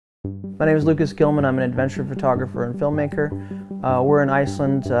My name is Lucas Gilman. I'm an adventure photographer and filmmaker. We're in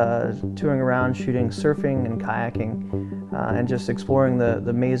Iceland touring around shooting surfing and kayaking and just exploring the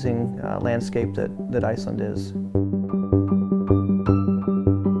amazing landscape that Iceland is.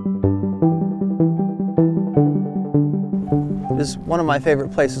 It is one of my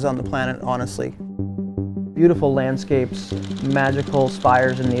favorite places on the planet, honestly. Beautiful landscapes, magical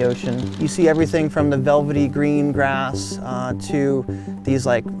spires in the ocean. You see everything from the velvety green grass to these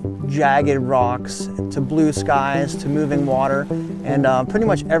like jagged rocks, to blue skies, to moving water, and pretty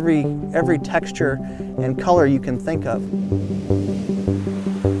much every texture and color you can think of.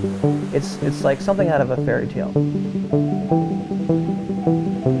 It's like something out of a fairy tale.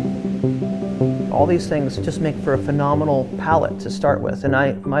 All these things just make for a phenomenal palette to start with,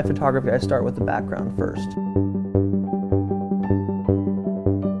 and my photography, I start with the background first.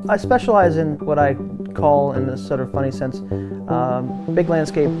 I specialize in what I call, in this sort of funny sense, big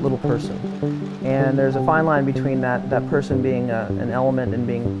landscape, little person. And there's a fine line between that person being an element and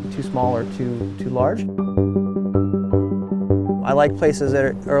being too small or too large. I like places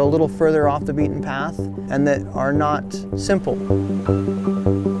that are a little further off the beaten path and that are not simple.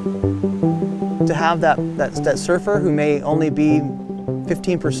 To have that surfer who may only be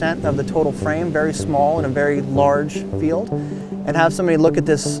 15% of the total frame, very small in a very large field, and have somebody look at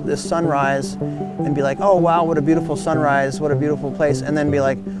this sunrise and be like, oh wow, what a beautiful sunrise, what a beautiful place, and then be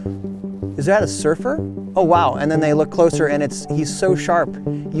like, is that a surfer? Oh wow, and then they look closer and he's so sharp.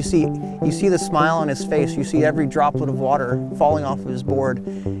 You see the smile on his face, you see every droplet of water falling off of his board,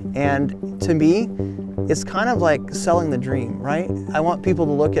 and to me, it's kind of like selling the dream, right? I want people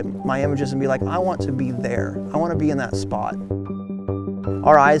to look at my images and be like, I want to be there. I want to be in that spot.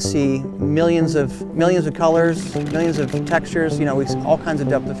 Our eyes see millions of colors, millions of textures, you know, we see all kinds of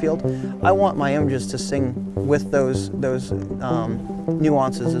depth of field. I want my images to sing with those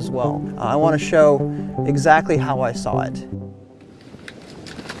nuances as well. I want to show exactly how I saw it.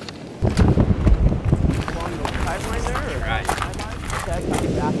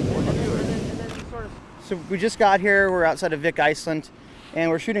 So we just got here, we're outside of Vik, Iceland,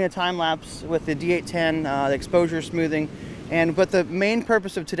 and we're shooting a time lapse with the D810, the exposure smoothing. But the main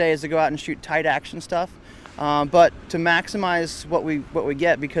purpose of today is to go out and shoot tight action stuff, but to maximize what we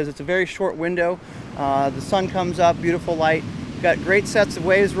get, because it's a very short window. The sun comes up, beautiful light. We've got great sets of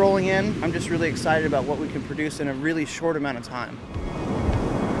waves rolling in. I'm just really excited about what we can produce in a really short amount of time.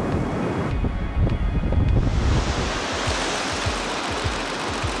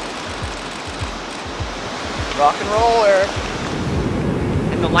 Rock and roll, Eric.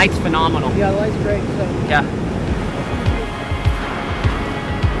 And the light's phenomenal. Yeah, the light's great. So. Yeah.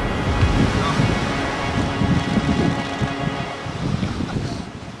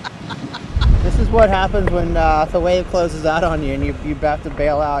 This is what happens when the wave closes out on you and you have to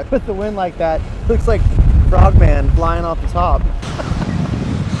bail out. With the wind like that, it looks like Frogman flying off the top.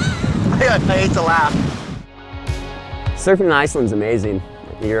 I hate to laugh. Surfing in Iceland's amazing.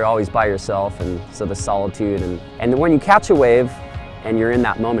 You're always by yourself, and so the solitude, and when you catch a wave and you're in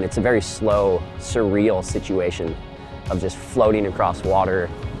that moment, it's a very slow, surreal situation of just floating across water,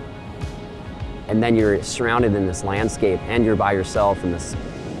 and then you're surrounded in this landscape and you're by yourself, and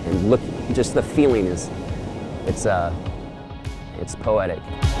look, just the feeling is, it's poetic.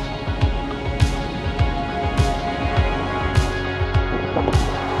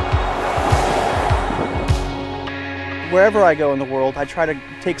 Wherever I go in the world, I try to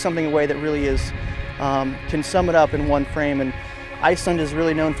take something away that really is, can sum it up in one frame. And Iceland is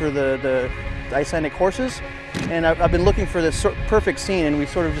really known for the Icelandic horses. And I've been looking for this perfect scene, and we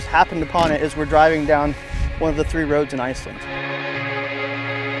sort of just happened upon it as we're driving down one of the 3 roads in Iceland.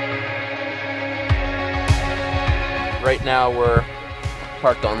 Right now we're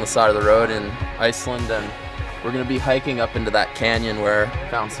parked on the side of the road in Iceland, and we're going to be hiking up into that canyon where I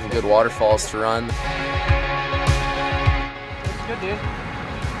found some good waterfalls to run. Good, dude.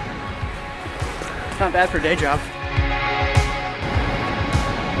 It's not bad for a day job.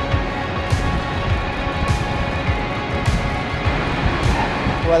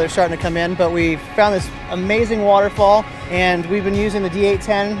 The weather's starting to come in, but we found this amazing waterfall, and we've been using the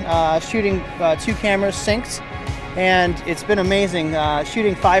D810, shooting 2 cameras synced, and it's been amazing.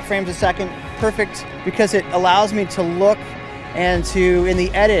 Shooting 5 frames a second, perfect, because it allows me to look and to, in the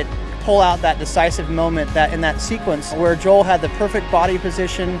edit, pull out that decisive moment in that sequence where Joel had the perfect body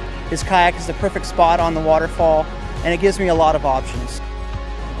position, his kayak is the perfect spot on the waterfall, and it gives me a lot of options.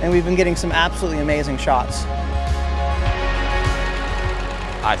 And we've been getting some absolutely amazing shots.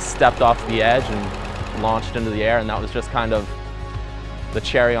 I stepped off the edge and launched into the air, and that was just kind of the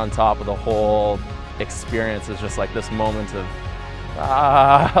cherry on top of the whole experience. Is just like this moment of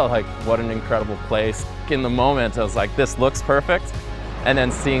Like, what an incredible place. In the moment, I was like, this looks perfect. And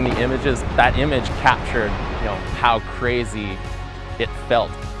then seeing the images, that image captured, you know, how crazy it felt.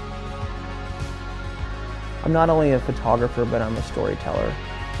 I'm not only a photographer, but I'm a storyteller,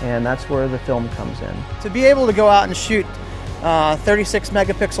 and that's where the film comes in. To be able to go out and shoot 36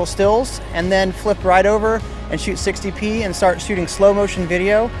 megapixel stills and then flip right over and shoot 60p and start shooting slow motion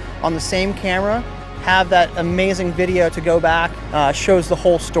video on the same camera, have that amazing video to go back, shows the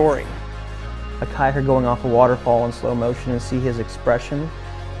whole story. A kayaker going off a waterfall in slow motion and see his expression,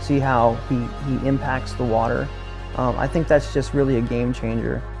 see how he impacts the water. I think that's just really a game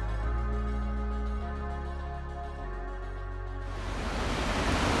changer.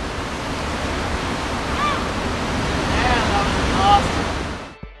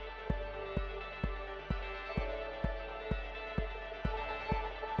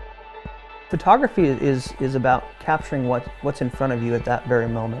 Photography is about capturing what's in front of you at that very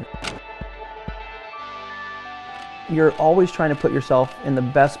moment. You're always trying to put yourself in the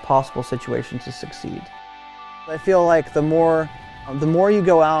best possible situation to succeed. I feel like the more you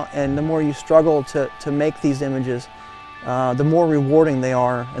go out and the more you struggle to make these images, the more rewarding they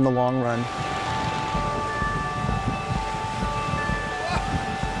are in the long run.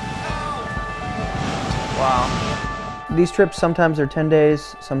 Wow. These trips, sometimes they're 10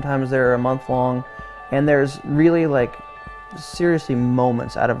 days, sometimes they're a month long, and there's really like seriously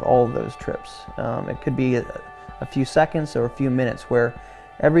moments out of all of those trips. It could be a few seconds or a few minutes where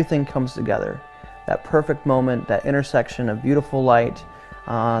everything comes together. That perfect moment, that intersection of beautiful light,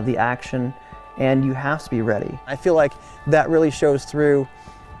 the action, and you have to be ready. I feel like that really shows through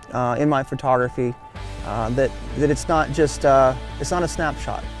in my photography, that it's not just, it's not a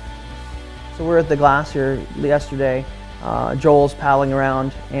snapshot. So we're at the glacier yesterday. Joel's paddling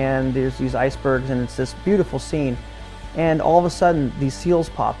around and there's these icebergs and it's this beautiful scene, and all of a sudden these seals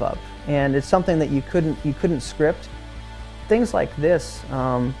pop up, and it's something that you couldn't script. Things like this,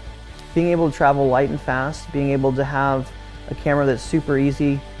 being able to travel light and fast, being able to have a camera that's super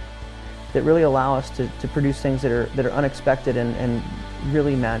easy, that really allow us to produce things that are unexpected and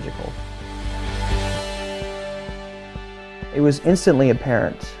really magical. It was instantly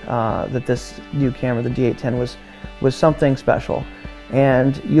apparent that this new camera, the D810, was something special.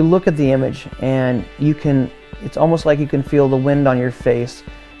 And you look at the image and it's almost like you can feel the wind on your face.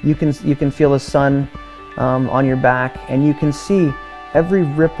 You can feel the sun on your back, and you can see every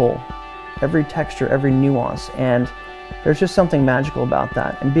ripple, every texture, every nuance, and there's just something magical about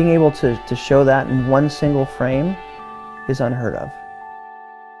that. And being able to show that in one single frame is unheard of.